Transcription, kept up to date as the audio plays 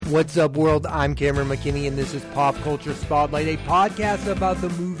What's up, world? I'm Cameron McKinney, and this is Pop Culture Spotlight, a podcast about the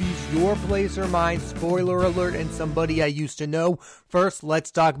movies Your Place or Mine, spoiler alert, and somebody I used to know. First,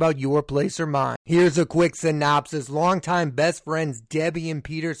 let's talk about Your Place or Mine. Here's a quick synopsis. Longtime best friends Debbie and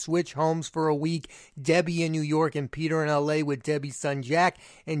Peter switch homes for a week. Debbie in New York and Peter in LA with Debbie's son Jack,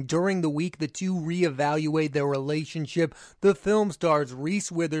 and during the week, the two reevaluate their relationship. The film stars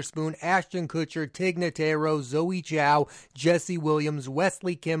Reese Witherspoon, Ashton Kutcher, Tig Notaro, Zoe Chow, Jesse Williams,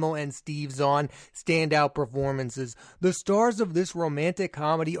 Wesley Kimmel, and Steve Zahn. Standout performances. The stars of this romantic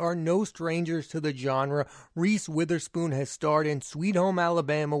comedy are no strangers to the genre. Reese Witherspoon has starred in Sweet Home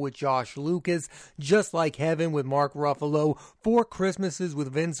Alabama with Josh Lucas, Just Like Heaven with Mark Ruffalo, Four Christmases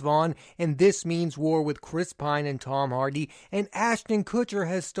with Vince Vaughn, and This Means War with Chris Pine and Tom Hardy. And Ashton Kutcher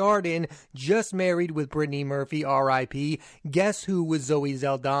has starred in Just Married with Brittany Murphy, R.I.P., Guess Who with Zoe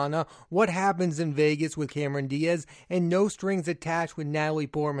Saldana, What Happens in Vegas with Cameron Diaz, and No Strings Attached with Natalie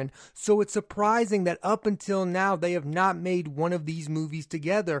Portman. So it's surprising that up until now they have not made one of these movies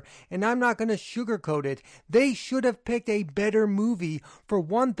together, and I'm not going to sugarcoat it. They should have picked a better movie. For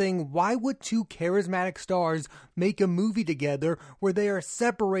one thing, why would two charismatic stars make a movie together where they are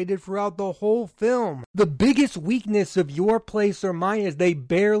separated throughout the whole film? The biggest weakness of Your Place or Mine is they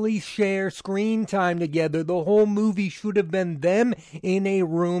barely share screen time together. The whole movie should have been them in a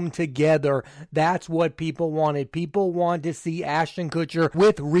room together. That's what people wanted. People want to see Ashton Kutcher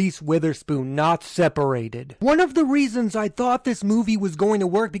with Reese Witherspoon, not separated. One of the reasons I thought this movie was going to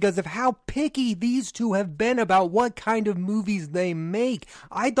work because of how picky these two have been about what kind of movies they make.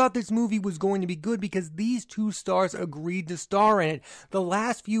 I thought this movie was going to be good because these two stars agreed to star in it. The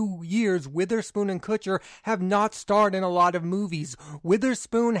last few years, Witherspoon and Kutcher have not starred in a lot of movies.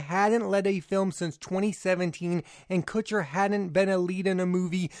 Witherspoon hadn't led a film since 2017, and Kutcher hadn't been a lead in a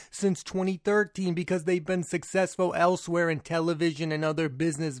movie since 2013 because they've been successful elsewhere in television and other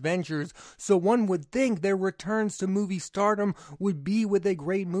business ventures. So one would think their returns to movie stardom would be with a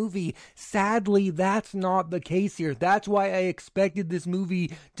great movie. Sadly, that's not the case here. That's why I expected this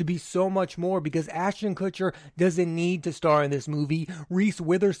movie to be so much more, because Ashton Kutcher doesn't need to star in this movie. Reese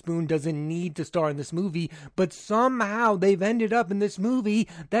Witherspoon doesn't need to star in this movie, but somehow they've ended up in this movie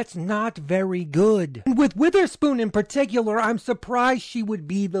that's not very good. And with Witherspoon in particular, I'm surprised she would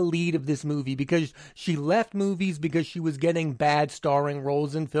be the lead of this movie, because she left movies because she was getting bad starring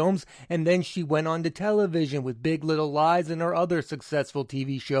roles in films, and then she went on to television with Big Little Lies and her other successful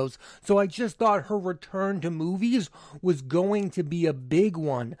TV shows. So I just thought her return to movies was going to be a big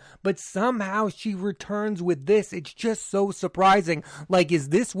one, but somehow she returns with this. It's just so surprising. Like, is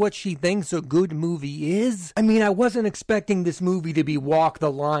this what she thinks a good movie is? I mean, I wasn't expecting this movie to be Walk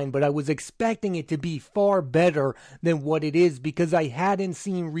the Line, but I was expecting it to be far better than what it is, because I hadn't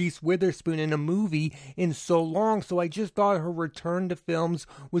seen Reese Witherspoon in a movie in so long, so I just thought her return to films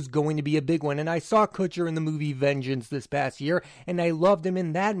was going to be a big one. And I saw Kutcher in the movie Vengeance this past year, and I loved him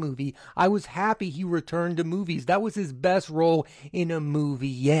in that movie. I was happy he returned to movies. That was his best role in a movie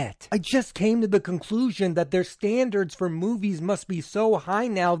yet. I just came to the conclusion that their standards for movies must be so high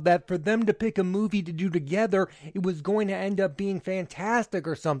now that for them to pick a movie to do together, it was going to end up being fantastic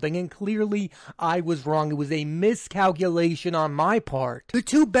or something, and clearly I was wrong. It was a miscalculation on my part. The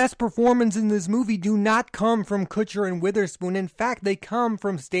two best performances in this movie do not come from Kutcher and Witherspoon. In fact, they come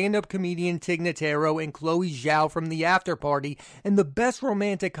from stand-up comedian Tig Notaro and Chloe Zhao from The After Party, and the best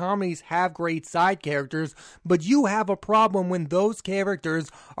romantic comedies have great side characters, but you have a problem when those characters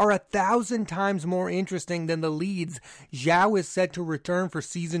are 1,000 times more interesting than the leads. Zhao is set to return for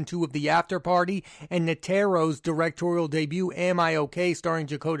season 2 of The After Party, and Notaro's directorial debut, Am I Okay?, starring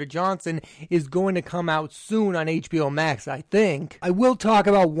Dakota Johnson, is going to come out soon on HBO Max, I think. I will talk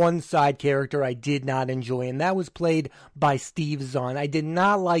about one side character I did not enjoy, and that was played by Steve Zahn. I did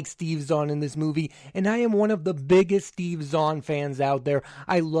not like Steve Zahn in this movie, and I am one of the biggest Steve Zahn fans out there.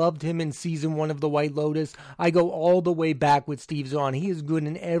 I loved him in season 1 of The White Lotus. I go all the way back with Steve Zahn. He is good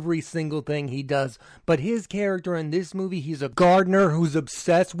in every single thing he does, but his character in this movie, he's a gardener who's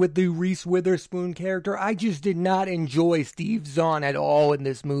obsessed with the Reese Witherspoon character. I just did not enjoy Steve Zahn at all in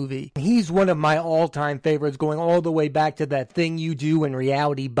this movie. He's one of my all-time favorites, going all the way back to That Thing You Do and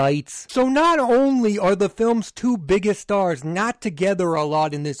Reality Bites. So not only are the film's two biggest stars not together a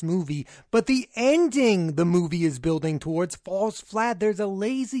lot in this movie, but the ending the movie is building towards falls flat. There's a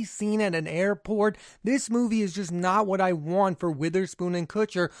lazy scene at an airport. This movie is just not what I want for Witherspoon and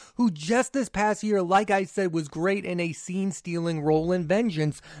Kutcher, who just this past year, like I said, was great in a scene-stealing role in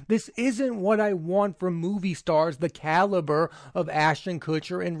Vengeance. This isn't what what I want from movie stars the caliber of Ashton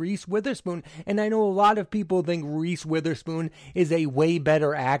Kutcher and Reese Witherspoon. And I know a lot of people think Reese Witherspoon is a way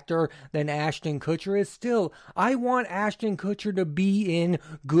better actor than Ashton Kutcher is. Still, I want Ashton Kutcher to be in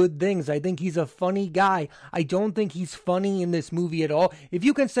good things. I think he's a funny guy. I don't think he's funny in this movie at all. If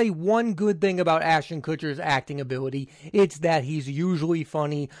you can say one good thing about Ashton Kutcher's acting ability, it's that he's usually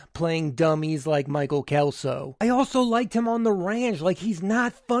funny playing dummies like Michael Kelso. I also liked him on The Ranch. Like, he's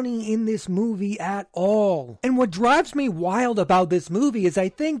not funny in this movie at all. And what drives me wild about this movie is I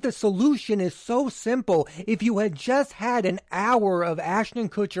think the solution is so simple. If you had just had an hour of Ashton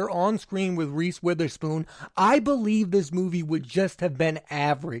Kutcher on screen with Reese Witherspoon, I believe this movie would just have been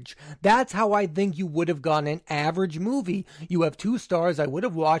average. That's how I think you would have gotten an average movie. You have 2 stars. I would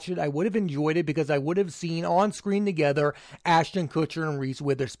have watched it. I would have enjoyed it because I would have seen on screen together Ashton Kutcher and Reese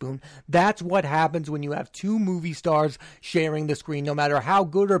Witherspoon. That's what happens when you have 2 movie stars sharing the screen. No matter how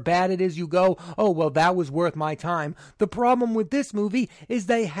good or bad it is, you go, oh, well, that was worth my time. The problem with this movie is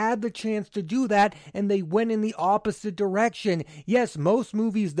they had the chance to do that and they went in the opposite direction. Yes, most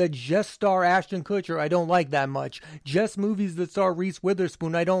movies that just star Ashton Kutcher, I don't like that much. Just movies that star Reese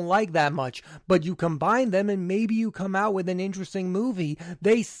Witherspoon, I don't like that much. But you combine them and maybe you come out with an interesting movie.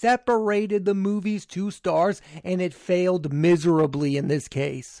 They separated the movie's 2 stars and it failed miserably in this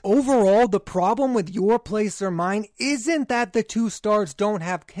case. Overall, the problem with Your Place or Mine isn't that the 2 stars don't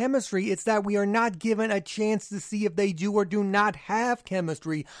have chemistry, it's that we are not given a chance to see if they do or do not have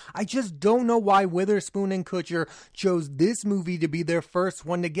chemistry. I just don't know why Witherspoon and Kutcher chose this movie to be their first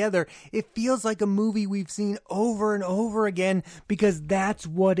one together. It feels like a movie we've seen over and over again because that's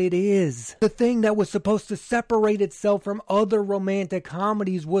what it is. The thing that was supposed to separate itself from other romantic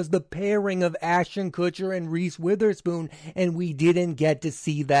comedies was the pairing of Ashton Kutcher and Reese Witherspoon, and we didn't get to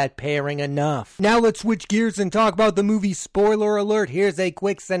see that pairing enough. Now let's switch gears and talk about the movie. Spoiler alert, here's a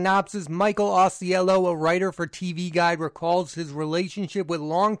quick synopsis. Michael Ausiello, a writer for TV Guide, recalls his relationship with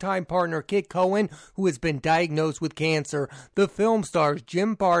longtime partner Kit Cohen, who has been diagnosed with cancer. The film stars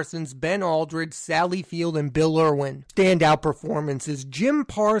Jim Parsons, Ben Aldridge, Sally Field, and Bill Irwin. Standout performances. Jim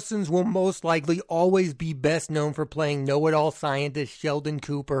Parsons will most likely always be best known for playing know-it-all scientist Sheldon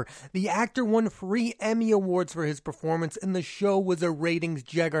Cooper. The actor won 3 Emmy Awards for his performance, and the show was a ratings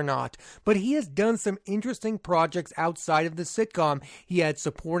juggernaut. But he has done some interesting projects outside of the sitcom. He had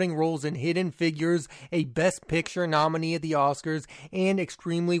supporting roles in Hidden Figures, a Best Picture nominee at the Oscars, and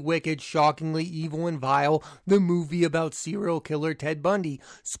Extremely Wicked, Shockingly Evil and Vile, the movie about serial killer Ted Bundy.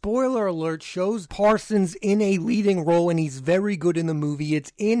 Spoiler alert, shows Parsons in a leading role, and he's very good in the movie.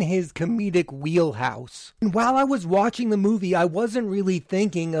 It's in his comedic wheelhouse. And while I was watching the movie, I wasn't really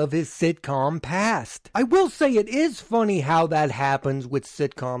thinking of his sitcom past. I will say it is funny how that happens with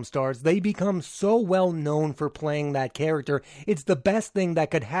sitcom stars. They become so well known for playing that character. It's the best thing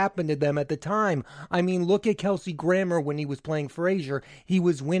that could happen to them at the time. I mean, look at Kelsey Grammer when he was playing Frasier. He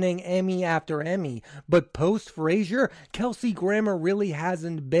was winning Emmy after Emmy. But post Frasier, Kelsey Grammer really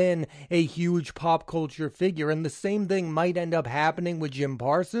hasn't been a huge pop culture figure. And the same thing might end up happening with Jim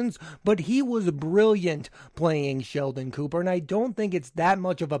Parsons, but he was brilliant playing Sheldon Cooper. And I don't think it's that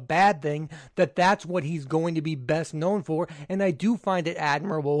much of a bad thing that that's what he's going to be best known for. And I do find it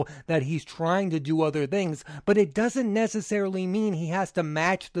admirable that he's trying to do other things, but it doesn't necessarily mean he has to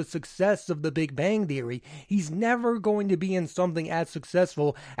match the success of The Big Bang Theory. He's never going to be in something as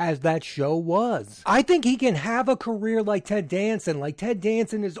successful as that show was. I think he can have a career like Ted Danson. Like, Ted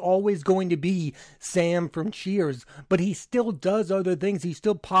Danson is always going to be Sam from Cheers, but he still does other things. He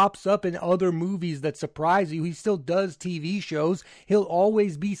still pops up in other movies that surprise you. He still does TV shows. He'll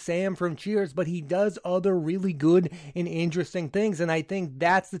always be Sam from Cheers, but he does other really good and interesting things, and I think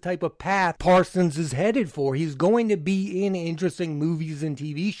that's the type of path Parsons is headed for. He's going to be in interesting movies and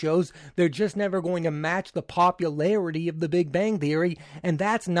TV shows. They're just never going to match the popularity of The Big Bang Theory, and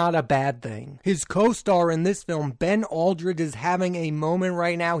that's not a bad thing. His co-star in this film, Ben Aldridge, is having a moment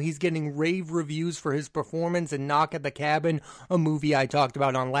right now. He's getting rave reviews for his performance in Knock at the Cabin, a movie I talked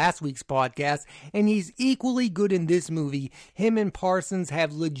about on last week's podcast, and he's equally good in this movie. Him and Parsons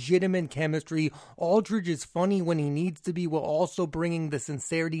have legitimate chemistry. Aldridge is funny when he needs to be, while also bringing the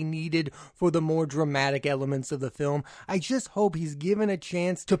sincerity needed for the more dramatic elements of the film. I just hope he's given a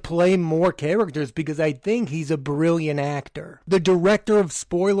chance to play more characters because I think he's a brilliant actor. The director of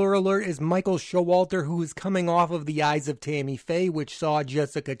Spoiler Alert is Michael Showalter, who is coming off of The Eyes of Tammy Faye, which saw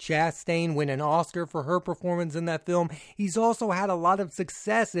Jessica Chastain win an Oscar for her performance in that film. He's also had a lot of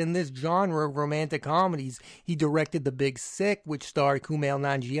success in this genre of romantic comedies. He directed The Big Sick, which starred Kumail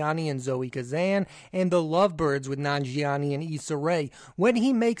Nanjiani and Zoe Kazan, and The Lovebirds with Nanjiani and Issa Rae. When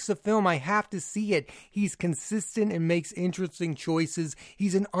he makes a film, I have to see it. He's consistent and makes interesting choices.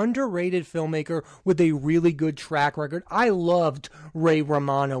 He's an underrated filmmaker with a really good track record. I loved Ray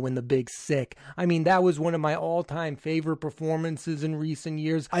Romano in The Big Sick. I mean, that was one of my all-time favorite performances in recent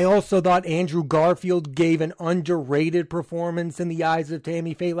years. I also thought Andrew Garfield gave an underrated performance in The Eyes of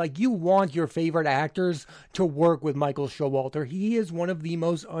Tammy Faye. Like, you want your favorite actors to work with Michael Showalter. He is one of the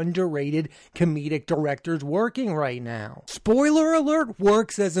most underrated comedic directors working right now. Spoiler alert,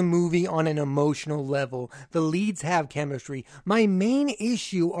 works as a movie on an emotional level. The leads have chemistry. My main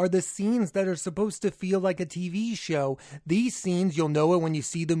issue are the scenes that are supposed to feel like a TV show. These scenes, you'll know it when you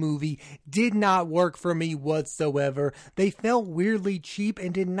see the movie, did not work for me whatsoever. They felt weirdly cheap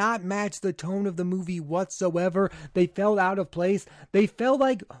and did not match the tone of the movie whatsoever. They felt out of place. They felt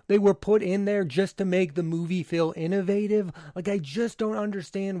like they were put in there just to make the movie feel innovative. Like, I just don't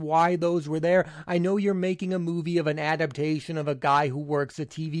understand why those were there. I know you're making a movie of an adaptation of a guy who works a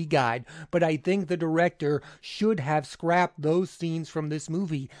TV guide, but I think the director should have scrapped those scenes from this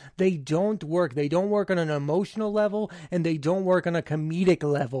movie. They don't work. They don't work on an emotional level, and they don't work on a comedic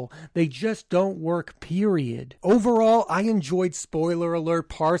level. They just don't work, period. Overall, I enjoyed, spoiler alert,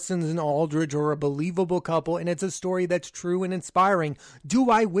 Parsons and Aldridge are a believable couple, and it's a story that's true and inspiring. Do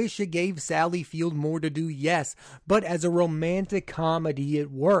I wish it gave Sally Field more to do? Yes, but as a romantic comedy,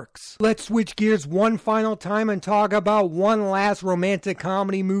 it works. Let's switch gears one final time and talk about one last romantic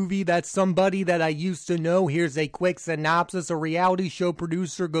comedy movie that's somebody that I used to know. Here's a quick synopsis. A reality show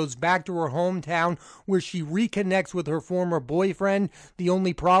producer goes back to her hometown where she reconnects with her former boyfriend. The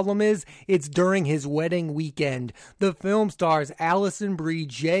only problem is it's during his wedding weekend. The film stars Alison Brie,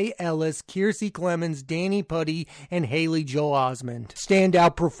 Jay Ellis, Kiersey Clemons, Danny Pudi, and Haley Joel Osment.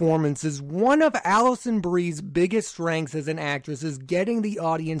 Standout performances. One of Alison Brie's biggest strengths as an actress is getting the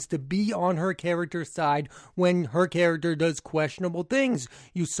audience to be on her character's side when her character does questionable things.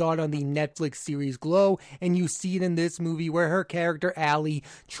 You saw it on the Netflix series Glow, and you see it in this movie where her character Allie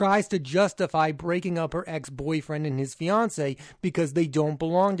tries to justify breaking up her ex-boyfriend and his fiance because they don't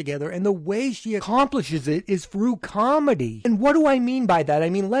belong together, and the way she accomplishes it is through comedy. And what do I mean by that? I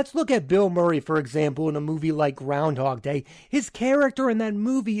mean, let's look at Bill Murray, for example, in a movie like Groundhog Day. His character in that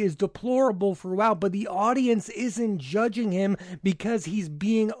movie is deplorable throughout, but the audience isn't judging him because he's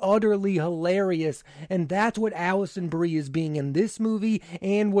being utterly hilarious, and that's what Alison Brie is being in this movie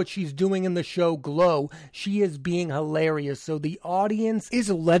and what she's doing in the show Glow. She is being hilarious, so the audience is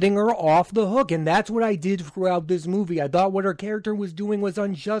letting her off the hook, and that's what I did throughout this movie. I thought what her character was doing was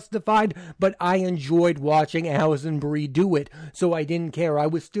unjustified, but I enjoyed watching Alison Brie do it, so I didn't care. I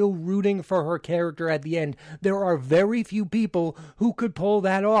was still rooting for her character at the end. There are very few people who could pull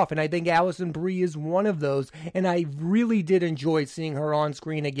that off, and I think Alison Brie is one of those, and I really did enjoy seeing her on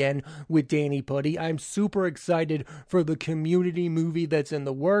screen again with Danny Pudi. I'm super excited for the Community movie that's in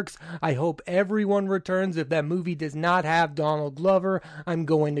the works. I hope everyone returns. If that movie does not have Donald Glover, I'm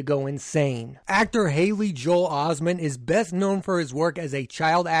going to go insane. Actor Haley Joel Osment is best known for his work as a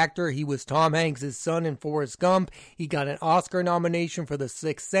child actor. He was Tom Hanks' son in Forrest Gump. He got an Oscar nomination for The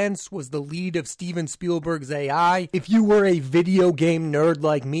Sixth Sense, was the lead of Steven Spielberg's AI. If you were a video game nerd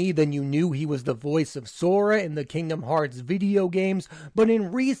like me, then you knew he was the voice of Sora in the Kingdom Hearts video games, but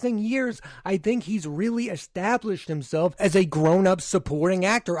in recent years, I think he's really established himself as a grown-up supporting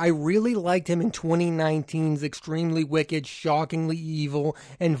actor. I really liked him in 2019's Extremely Wicked, Shockingly Evil,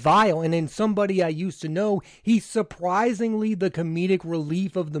 and Vile, and in Somebody I Used to Know, he's surprisingly the comedic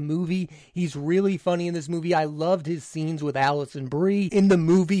relief of the movie. He's really funny in this movie. I loved his scenes with Alison Brie. In the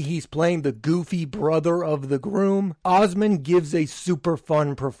movie, he's playing the goofy brother of the groom. Osment gives a super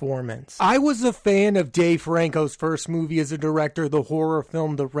fun performance. I was a fan of Dave Franco's first movie as a director, the horror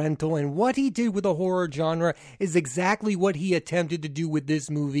film The Rental, and what he did with the horror genre is exactly what he attempted to do with this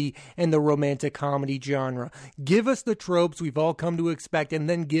movie and the romantic comedy genre. Give us the tropes we've all come to expect and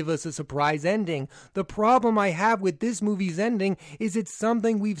then give us a surprise ending. The problem I have with this movie's ending is it's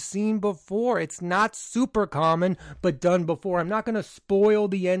something we've seen before. It's not super common, but done before. I'm not going to spoil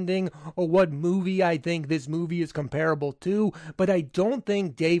the ending or what movie I think this movie is comparable to, but I don't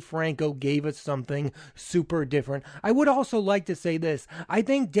think Dave Franco gave us something super different. I would also like to say this. I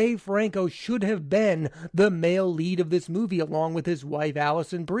think Dave Franco should have been the male lead of this movie along with his wife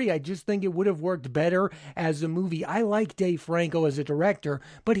Alison Brie. I just think it would have worked better as a movie. I like Dave Franco as a director,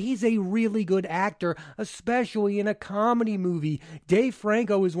 but he's a really good actor, especially in a comedy movie. Dave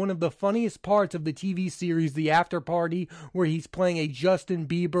Franco is one of the funniest parts of the TV series The After Party, where he's playing a Justin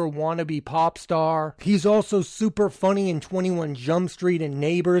Bieber wannabe pop star. He's also super funny in 21 Jump Street and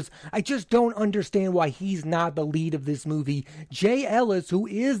Neighbors. I just don't understand why he's not the lead of this movie. Jay Ellis, who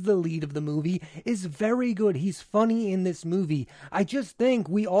is the lead of the movie, is very good. He's funny in this movie. I just think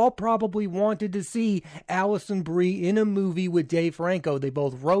we all probably wanted to see Alison Brie in a movie with Dave Franco. They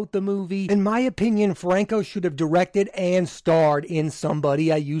both wrote the movie. In my opinion, Franco should have directed and starred in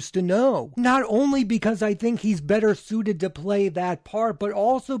Somebody I Used to Know. Not only because I think he's better suited to play that part, but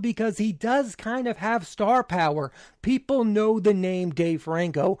also because he does kind of have star power. People know the name Dave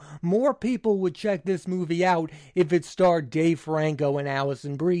Franco. More people would check this movie out if it starred Dave Franco and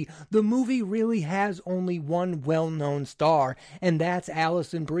Alison Brie. The movie really has only one well-known star, and that's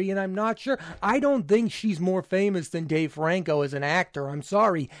Alison Brie, and I'm not sure. I don't think she's more famous than Dave Franco as an actor. I'm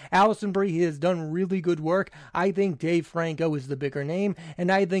sorry. Alison Brie has done really good work. I think Dave Franco is the bigger name,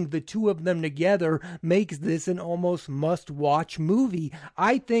 and I think the two of them together makes this an almost must-watch movie.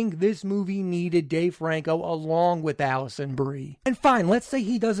 I think this movie needed Dave Franco along with Alison Brie. And fine, let's say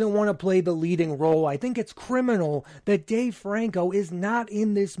he doesn't want to play the leading role. I think it's criminal that Dave Franco is not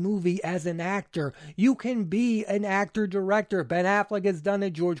in this movie as an actor. You can be an actor-director. Ben Affleck has done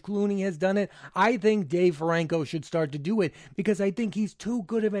it. George Clooney has done it. I think Dave Franco should start to do it because I think he's too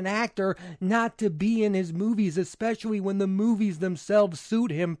good of an actor not to be in his movies, especially when the movies themselves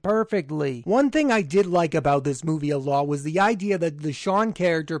suit him perfectly. One thing I did like about this movie a lot was the idea that the Sean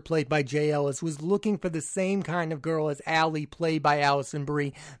character played by Jay Ellis was looking for the same kind of girl as Allie played by Alison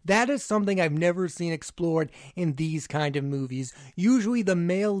Brie. That is something I've never seen explored in these kind of movies. Usually the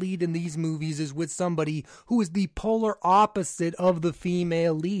male lead in these movies is with somebody who is the polar opposite of the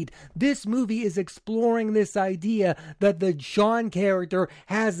female lead. This movie is exploring this idea that the Sean character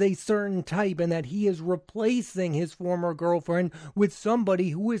has a certain type and that he is replacing his former girlfriend with somebody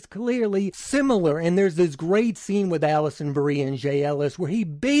who is clearly similar. And there's this great scene with Alison Brie and Jay Ellis where he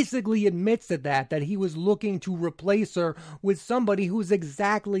basically admits to that he was looking to replace her with somebody who's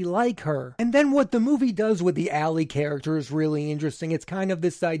exactly like her. And then what the movie does with the Allie character is really interesting. It's kind of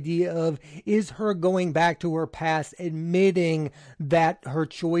this idea of, is her going back to her past admitting that her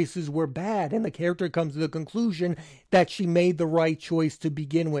choices were bad? And the character comes to the conclusion that she made the right choice to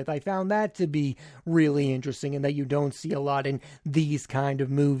begin with. I found that to be really interesting and that you don't see a lot in these kind of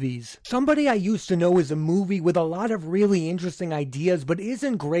movies. Somebody I Used to Know is a movie with a lot of really interesting ideas, but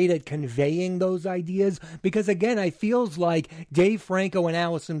isn't great at conveying those ideas because, again, I feels like Dave Franco and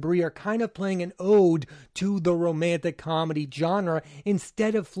Alison Brie are kind of playing an ode to the romantic comedy genre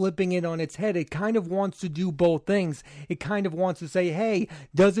instead of flipping it on its head. It kind of wants to do both things. It kind of wants to say, hey,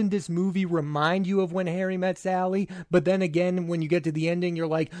 doesn't this movie remind you of When Harry Met Sally? But then again, when you get to the ending, you're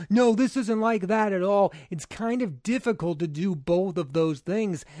like, no, this isn't like that at all. It's kind of difficult to do both of those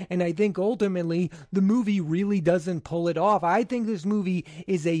things. And I think ultimately the movie really doesn't pull it off. I think this movie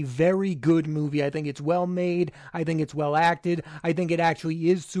is a very good movie. I think it's well made. I think it's well acted. I think it actually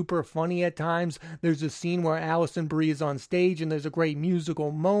is super funny at times. There's a scene where Alison Brie is on stage and there's a great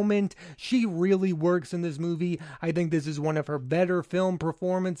musical moment. She really works in this movie. I think this is one of her better film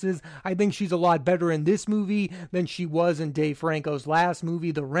performances. I think she's a lot better in this movie than she was in Dave Franco's last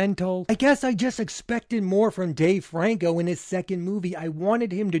movie, The Rental. I guess I just expected more from Dave Franco in his second movie. I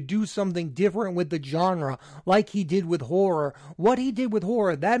wanted him to do something different with the genre, like he did with horror. What he did with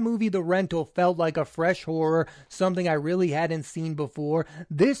horror, that movie, The Rental, felt like a fresh horror, something I really hadn't seen before.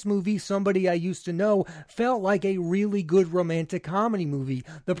 This movie, Somebody I Used to Know, felt like a really good romantic comedy movie.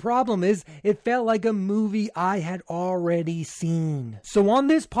 The problem is, it felt like a movie I had already seen. So on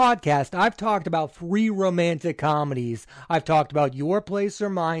this podcast, I've talked about 3 romantic comedies. I've talked about Your Place or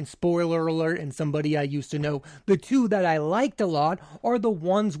Mine, spoiler alert, and Somebody I Used to Know. The 2 that I liked a lot are the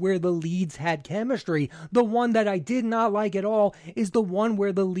ones where the leads had chemistry. The one that I did not like at all is the one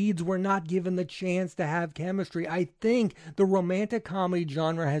where the leads were not given the chance to have chemistry. I think the romantic comedy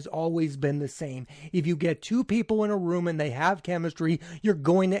genre has always been the same. If you get 2 people in a room and they have chemistry, you're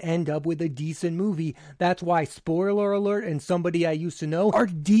going to end up with a decent movie. That's why spoiler alert and Somebody I Used to Know are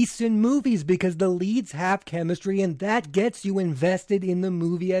decent movies, because the leads have chemistry and that gets you invested in the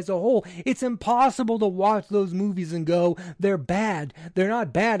movie as a whole. It's impossible to watch those movies and go, they're bad. They're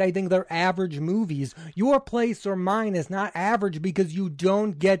not bad. I think they're average movies. Your Place or Mine is not average because you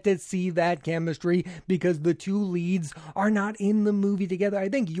don't get to see that chemistry because the 2 leads are not in the movie together. I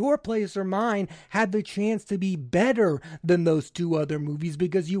think Your Place or Mine had the chance to be better than those 2 other movies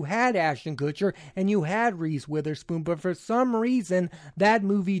because you had Ashton Kutcher and you had Reese Witherspoon, but for some reason that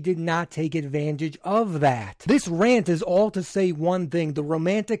movie did not take advantage of that. This rant is all to say one thing. The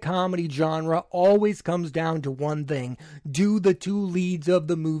romantic comedy genre always comes down to one thing. Do the 2 leads of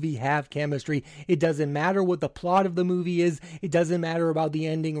the movie have chemistry? It doesn't matter what the plot of the movie is. It doesn't matter about the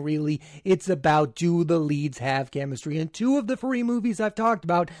ending, really. It's about, do the leads have chemistry. In 2 of the 3 movies I've talked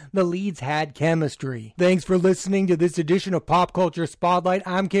about, the leads had chemistry. Thanks for listening to this edition of Pop Culture Spotlight.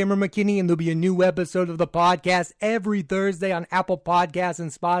 I'm Cameron McKinney, and there'll be a new episode of the podcast every Thursday on Apple Podcasts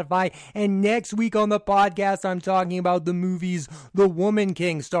and Spotify. And next week on the podcast, I'm talking about the movies The Woman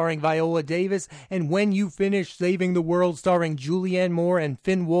King, starring Viola Davis, and When You Finish Saving the World, starring Julianne Moore and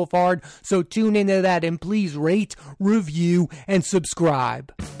Finn Wolfhard. So tune into that, and please rate, review, and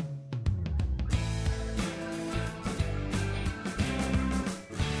subscribe.